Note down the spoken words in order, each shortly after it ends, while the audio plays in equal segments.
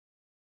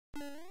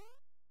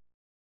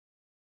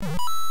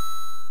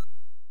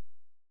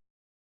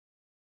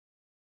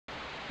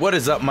What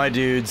is up, my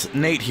dudes?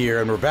 Nate here,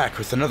 and we're back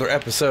with another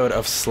episode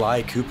of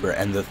Sly Cooper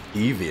and the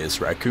Thievius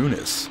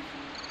Raccoonus.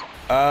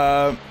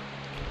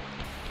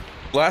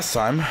 Last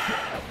time,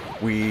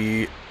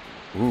 we...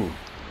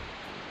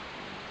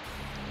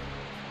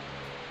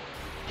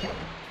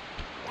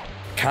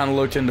 kind of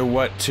looked into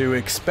what to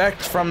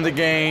expect from the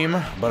game,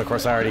 but of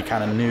course I already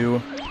kind of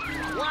knew.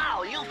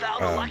 Wow, you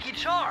found a lucky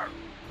charm.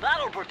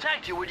 That'll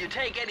protect you when you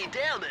take any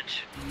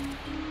damage.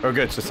 Oh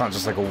good, so it's not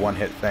just like a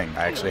one-hit thing.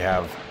 I actually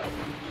have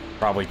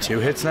probably 2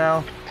 hits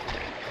now.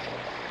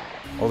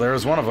 Well, there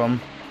was one of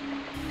them.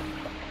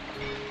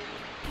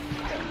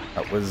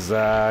 That was,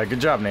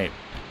 good job, Nate.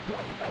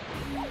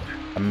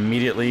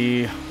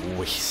 Immediately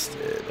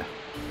wasted.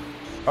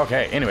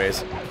 Okay,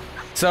 anyways.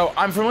 So,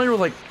 I'm familiar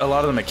with, like, a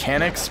lot of the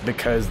mechanics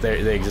because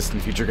they exist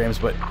in future games,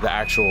 but the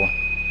actual...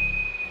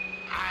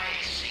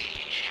 I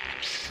see,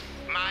 chaps.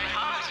 My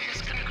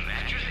heartiest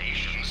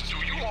congratulations to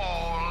you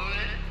all.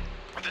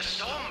 The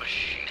storm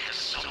machine has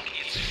sunk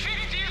its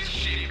 50th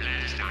ship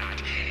last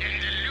night,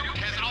 and the loot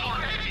has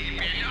already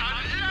been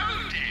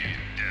unloaded.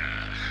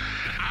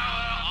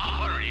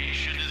 Our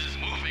operation is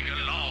moving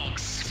along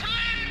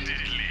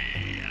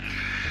splendidly,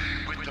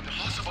 with the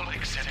possible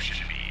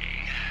exception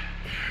being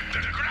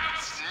the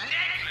grouse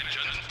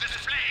negligence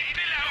displayed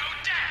below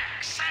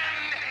decks,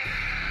 and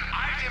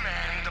I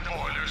demand the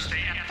boilers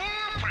stay at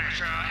full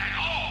pressure at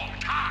all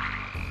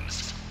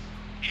times.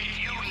 If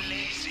you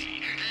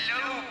lazy,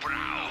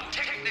 lowbrow,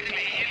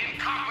 technically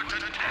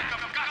incompetent pack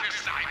of gutter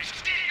snipes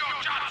did your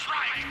jobs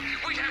right,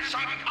 we'd have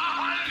sunk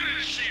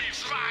 100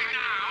 ships by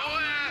now.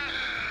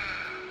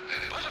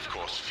 But of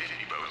course, 50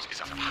 boats is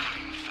a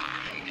fine,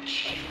 fine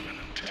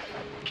achievement.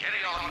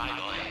 Carry on, my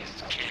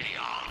boys, carry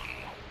on.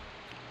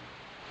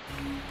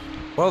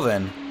 Well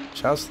then,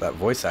 shouts to that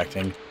voice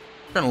acting.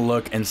 We're gonna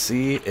look and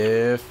see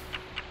if...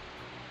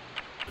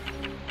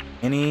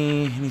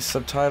 Any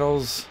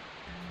subtitles?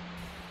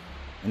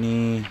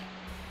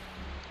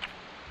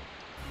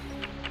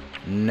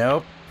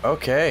 Nope.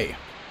 Okay.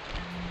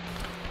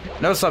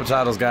 No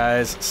subtitles,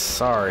 guys.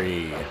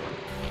 Sorry.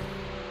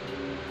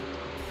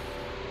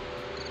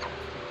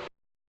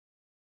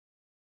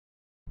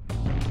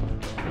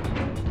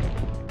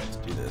 Let's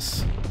do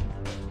this.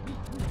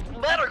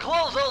 Better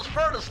close those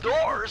furnace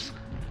doors.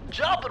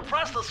 Jump and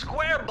press the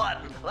square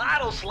button.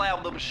 That'll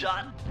slam them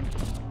shut.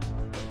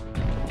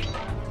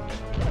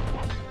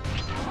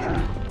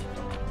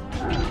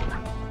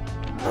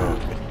 Oh,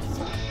 goodness.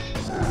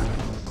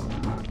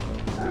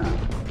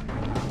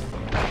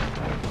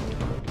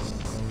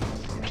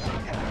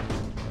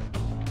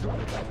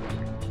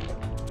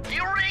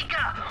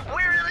 Eureka!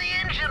 We're in the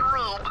engine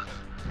room.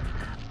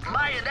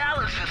 My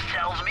analysis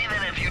tells me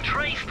that if you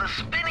trace the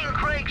spinning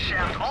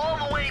crankshaft all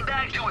the way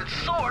back to its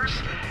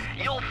source,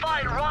 you'll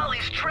find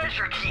Raleigh's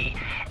treasure key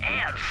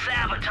and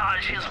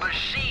sabotage his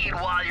machine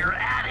while you're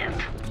at it.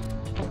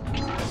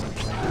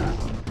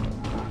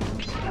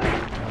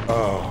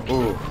 Oh,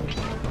 ooh.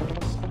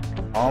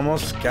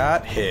 Almost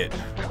got hit.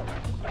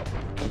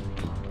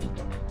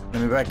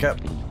 Let me back up.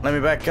 Let me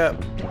back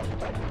up.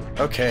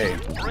 Okay.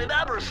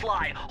 Remember,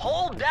 Sly,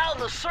 hold down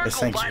the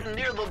circle button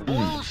near the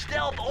blue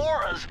stealth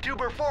auras to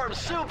perform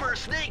super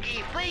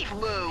sneaky thief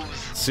moves.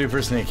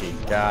 Super sneaky.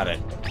 Got it.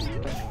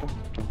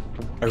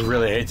 I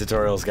really hate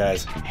tutorials,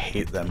 guys. I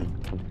hate them.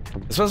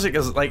 Especially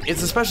because, like,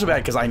 it's especially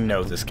bad because I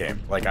know this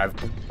game. Like,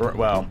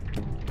 well,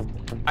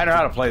 I know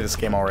how to play this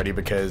game already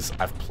because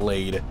I've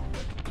played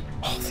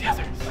all the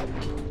others.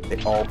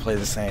 They all play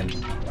the same.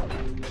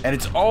 And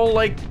it's all,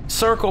 like,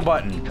 circle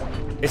button.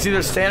 It's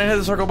either standing at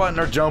the circle button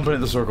or jumping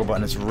at the circle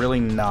button. It's really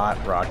not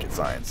rocket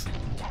science.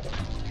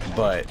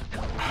 But,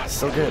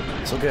 so good.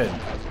 So good.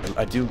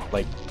 I do,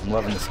 like, I'm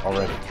loving this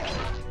already.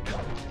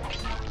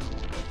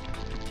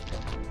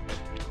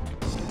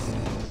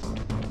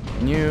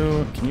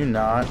 Can you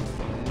not?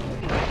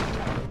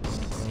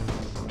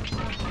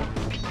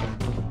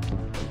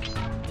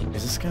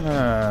 Is this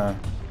gonna...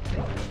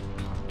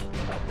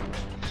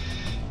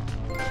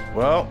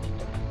 Well,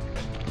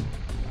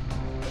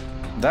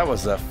 that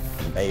was a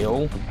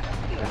fail.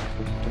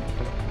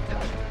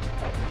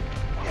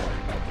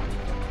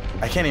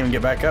 I can't even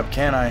get back up,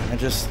 can I?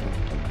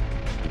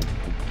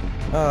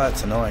 Oh,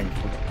 that's annoying.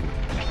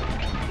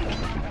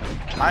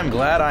 I'm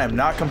glad I am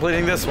not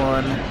completing this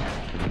one.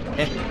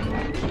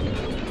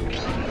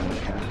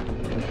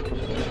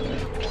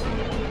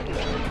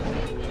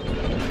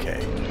 Okay.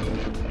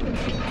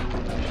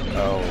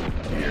 Oh,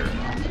 dear.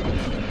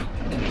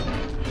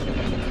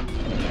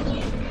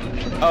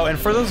 Oh, and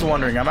for those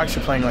wondering, I'm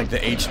actually playing like the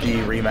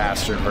HD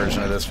remastered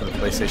version of this for the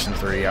PlayStation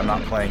 3. I'm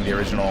not playing the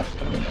original,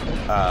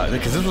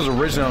 because this was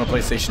originally on the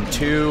PlayStation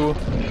 2,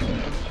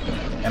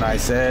 and I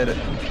said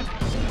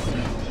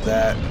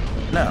that,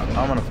 no,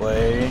 I'm gonna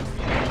play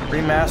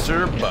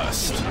remaster or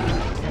bust.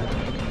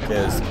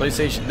 Because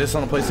this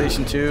on the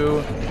PlayStation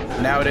 2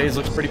 nowadays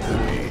looks pretty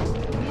poopy.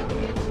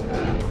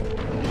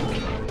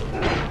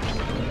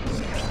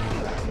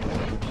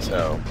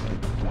 So,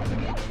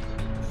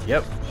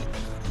 yep.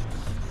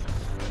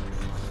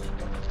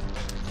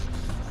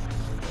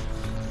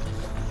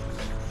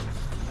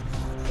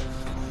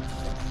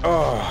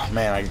 Oh,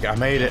 man, I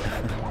made it.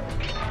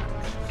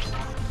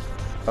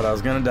 Thought I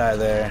was gonna die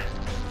there.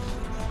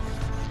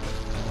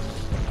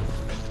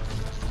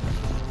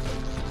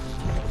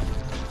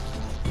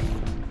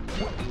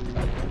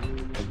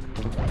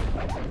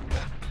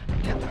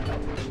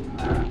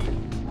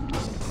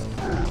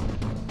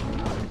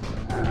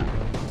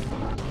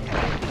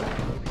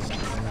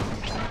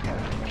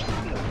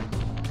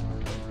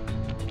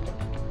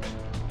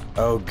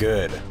 Oh,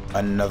 good.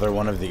 Another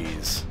one of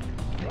these.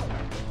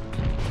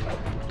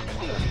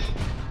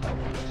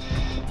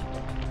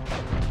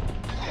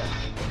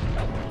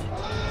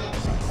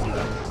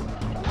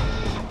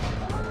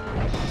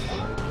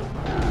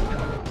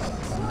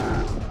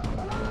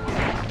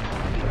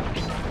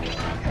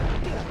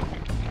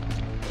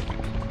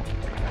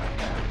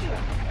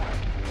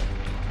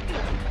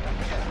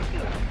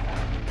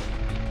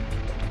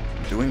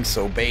 Doing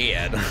so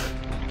bad.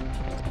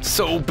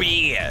 So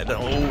bad.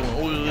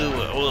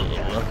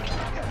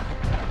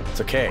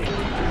 It's okay.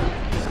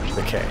 It's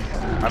okay.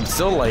 I'm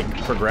still like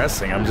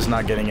progressing. I'm just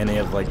not getting any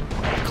of like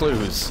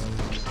clues.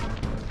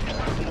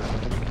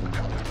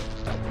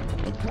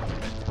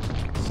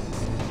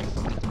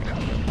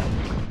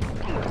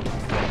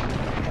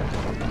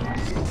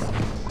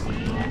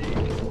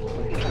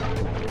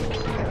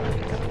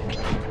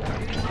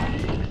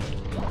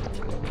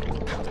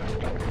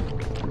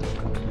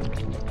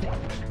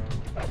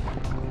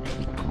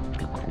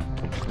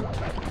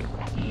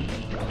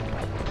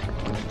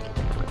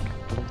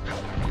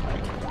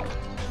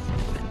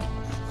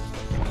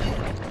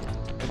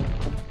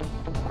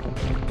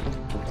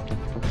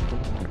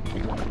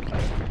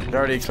 They're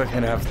already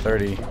expecting to have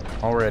 30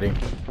 already.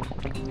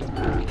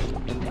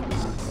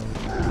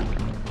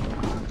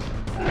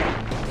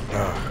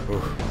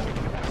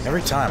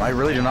 Every time, I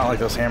really do not like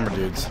those hammer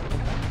dudes.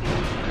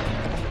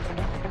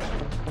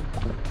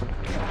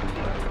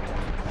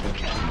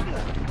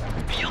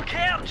 You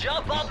can't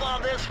jump up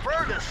on this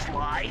furnace,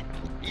 Sly.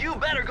 You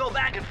better go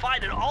back and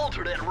find an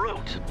alternate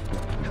route.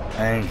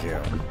 Thank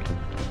you.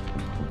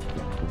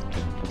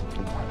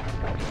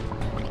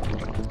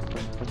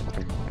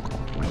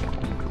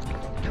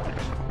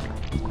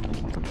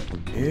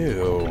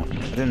 Ew. I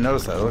didn't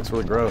notice that. It looks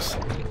really gross.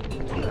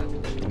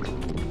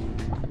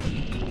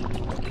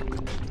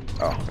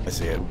 Oh, I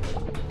see it.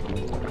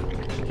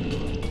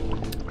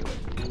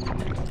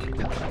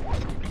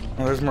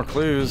 Oh, there's more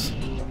clues.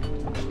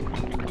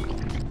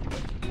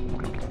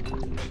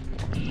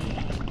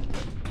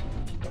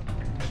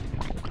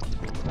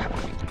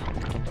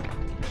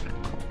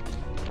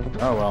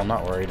 Oh well,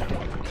 not worried.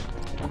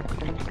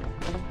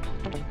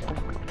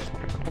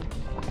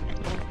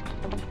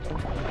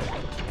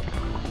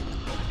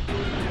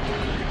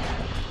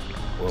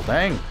 Well,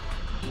 dang.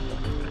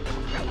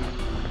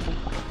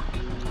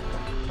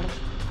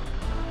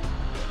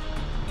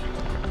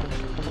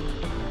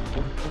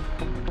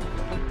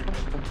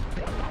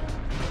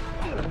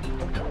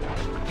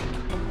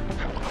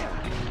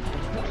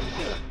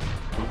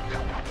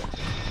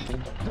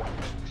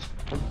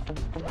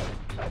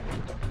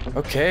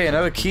 Okay,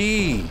 another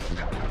key.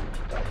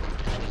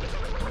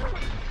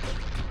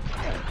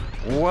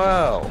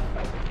 Whoa.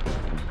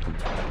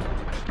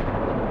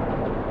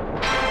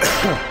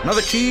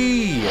 Another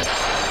key.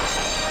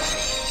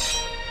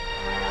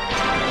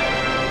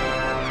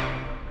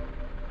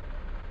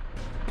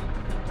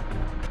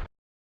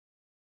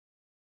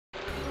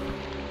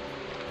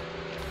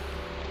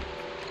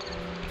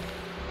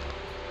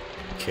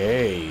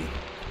 Okay.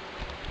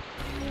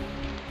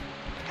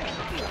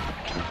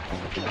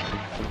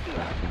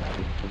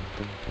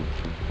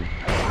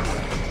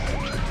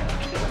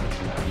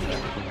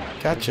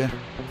 Gotcha.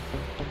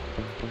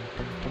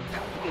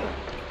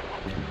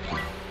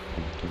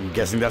 I'm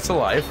guessing that's a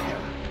life.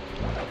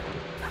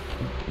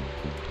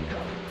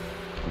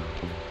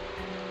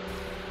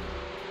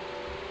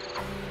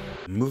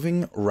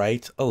 Moving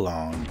right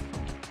along.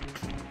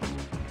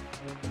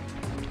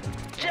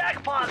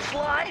 Jackpot,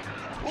 Sly!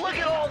 Look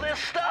at all this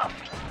stuff!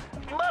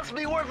 Must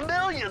be worth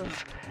millions!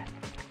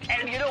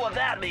 And you know what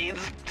that means?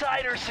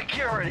 Tighter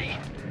security.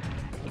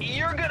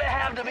 You're gonna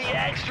have to be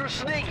extra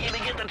sneaky to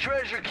get the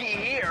treasure key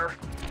here.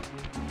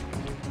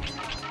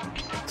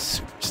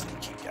 Super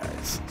sneaky,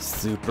 guys.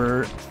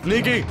 Super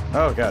sneaky!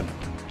 Oh, God.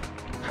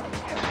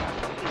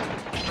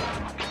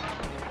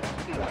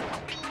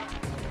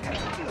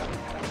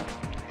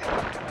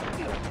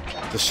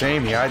 It's a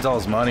shame he hides all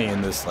his money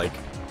in this, like,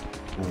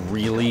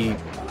 really...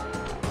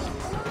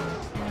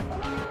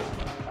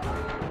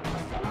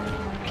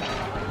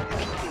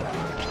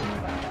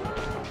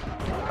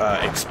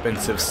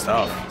 expensive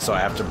stuff, so I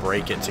have to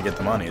break it to get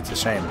the money. It's a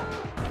shame.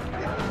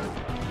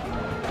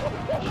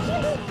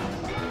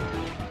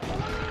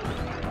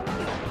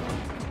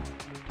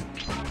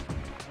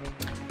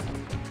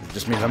 It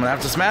just means I'm gonna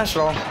have to smash it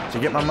all to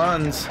get my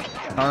muns.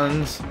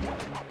 Tons.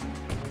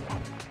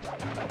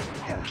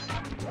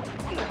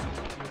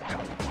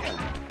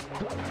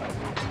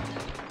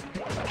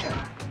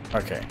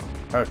 Okay.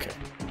 Okay.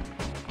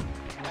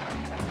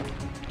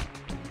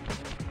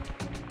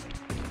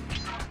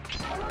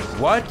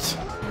 What?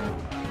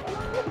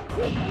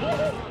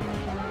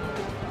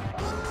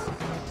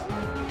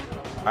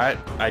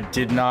 I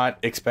did not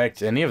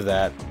expect any of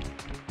that.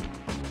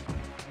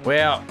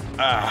 Well,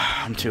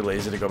 I'm too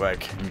lazy to go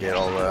back and get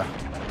all the...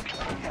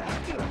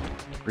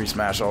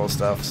 Re-smash all the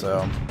stuff,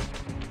 so...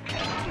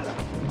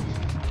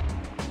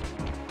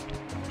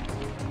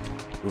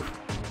 Oof.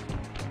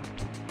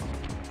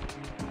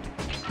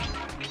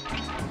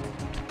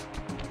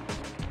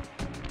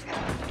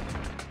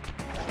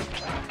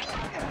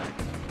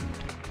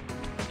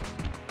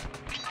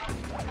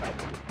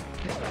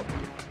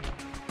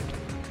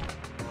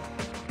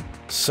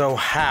 So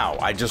how?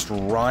 I just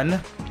run?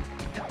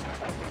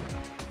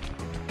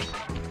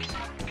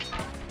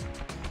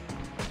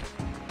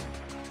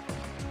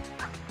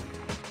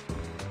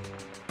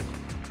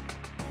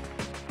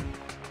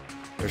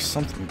 There's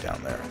something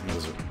down there. I think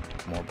those are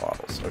more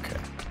bottles. Okay.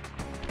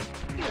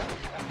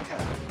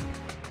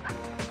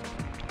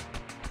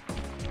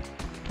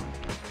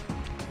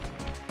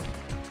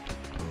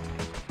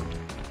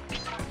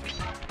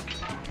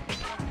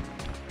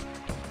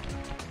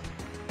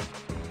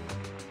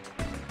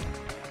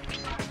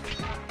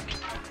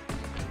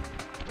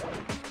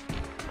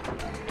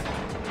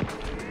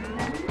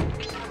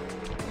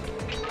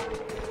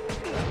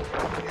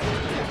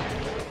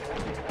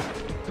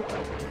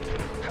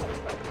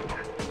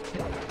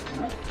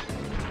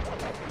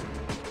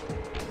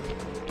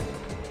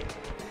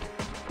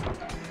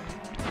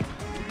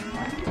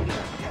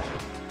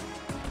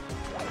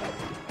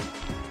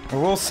 I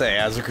will say,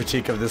 as a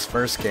critique of this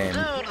first game...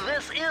 Dude,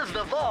 this is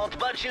the vault,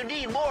 but you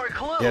need more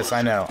clues. Yes,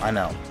 I know.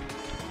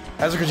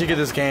 As a critique of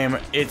this game,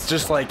 it's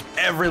just like,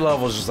 every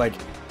level is just like,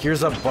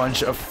 here's a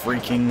bunch of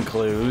freaking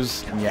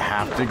clues, and you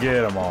have to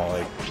get them all.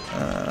 Like,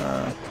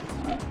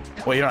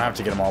 well, you don't have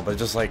to get them all, but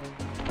just like...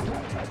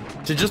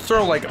 To just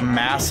throw, like,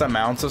 mass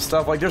amounts of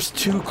stuff, like, there's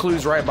 2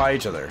 clues right by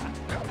each other.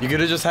 You could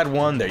have just had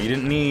 1 there. You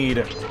didn't need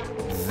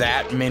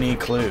that many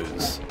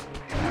clues.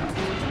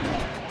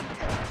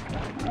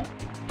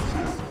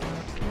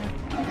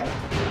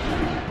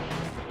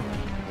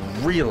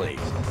 Really?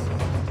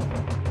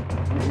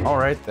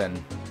 Alright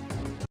then.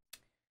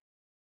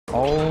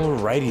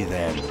 Alrighty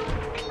then.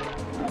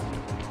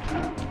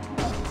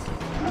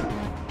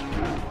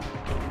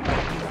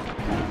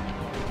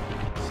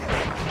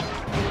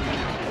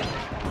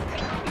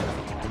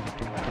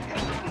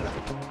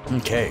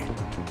 Okay.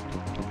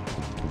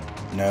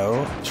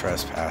 No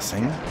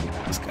trespassing.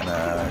 Just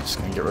gonna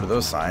get rid of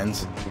those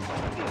signs.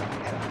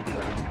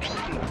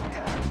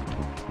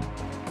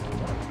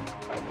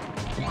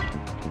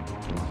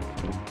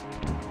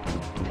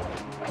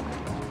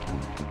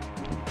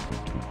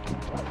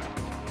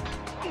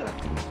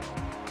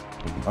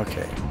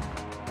 Okay.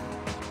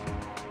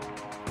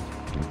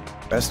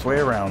 Best way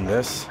around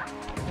this.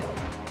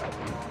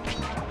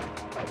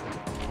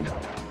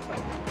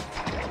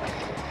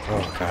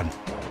 Oh, God.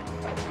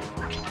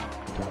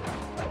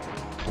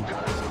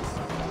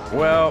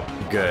 Well,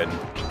 good.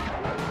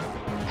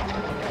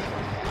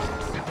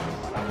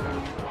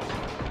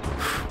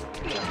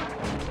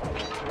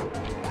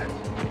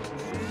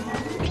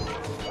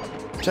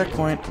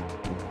 Checkpoint.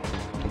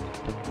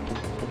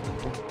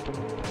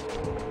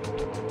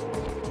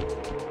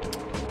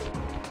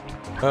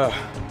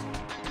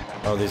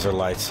 Oh, these are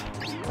lights.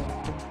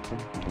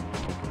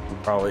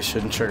 Probably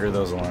shouldn't trigger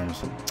those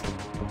alarms.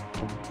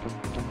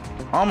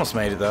 Almost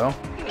made it, though.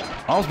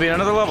 Almost beat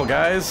another level,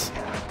 guys.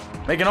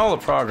 Making all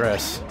the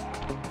progress.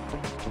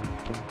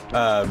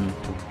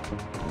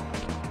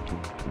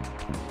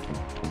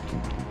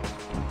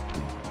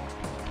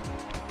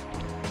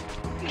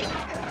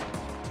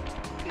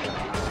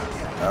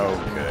 Oh,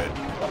 good.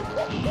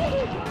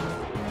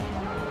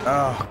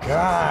 Oh,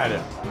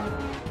 God.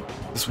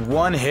 This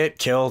one-hit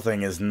kill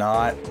thing is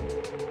not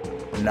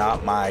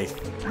my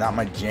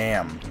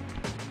jam.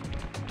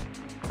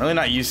 I'm really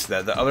not used to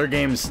that. The other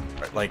games,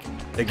 like,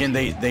 again,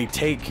 they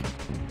take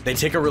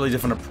a really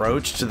different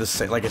approach to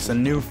the, like, it's a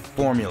new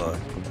formula.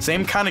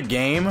 Same kind of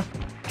game,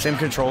 same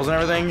controls and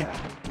everything.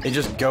 They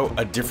just go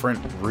a different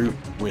route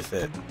with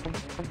it.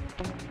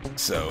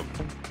 So.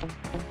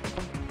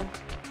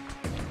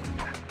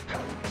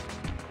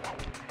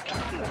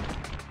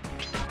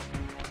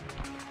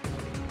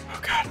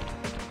 Oh, God.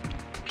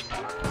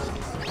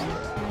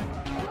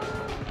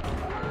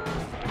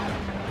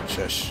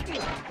 Shush.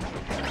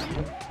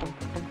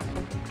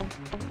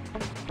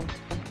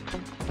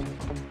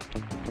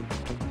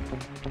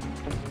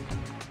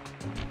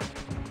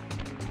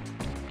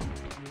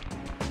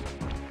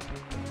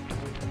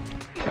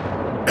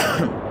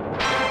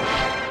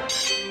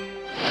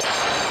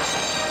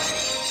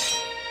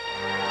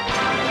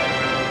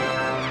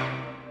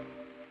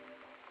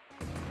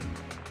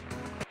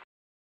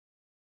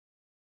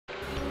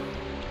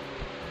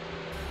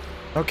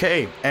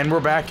 Okay, and we're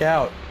back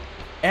out.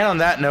 And on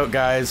that note,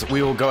 guys,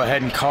 we will go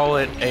ahead and call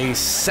it a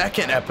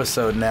second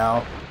episode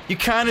now. You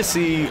kind of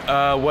see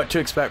what to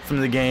expect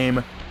from the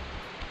game.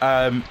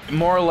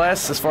 More or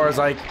less, as far as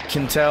I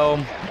can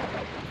tell,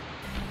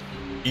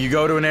 you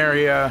go to an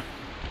area,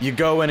 you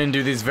go in and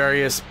do these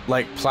various,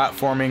 like,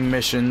 platforming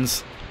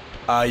missions.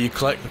 You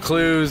collect the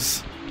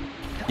clues,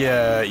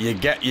 you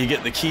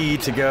get the key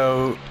to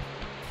go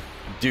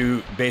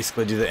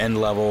basically do the end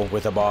level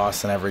with a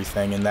boss and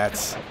everything, and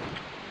that's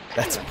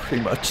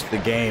pretty much the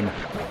game.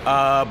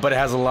 But it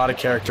has a lot of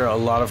character, a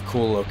lot of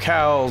cool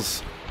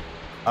locales,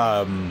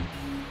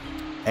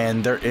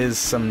 and there is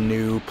some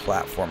new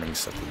platforming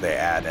stuff that they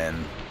add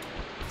in.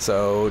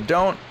 So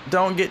don't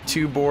get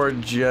too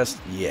bored just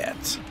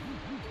yet.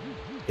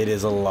 It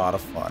is a lot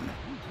of fun.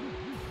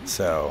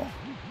 So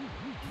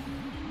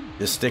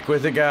just stick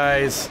with it,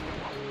 guys.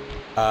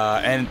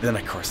 And then,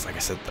 of course, like I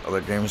said, the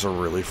other games are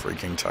really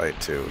freaking tight,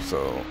 too,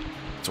 so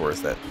it's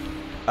worth it.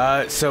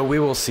 So we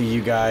will see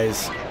you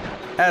guys,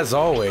 as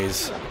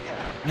always,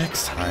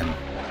 next time.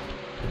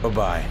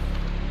 Bye-bye.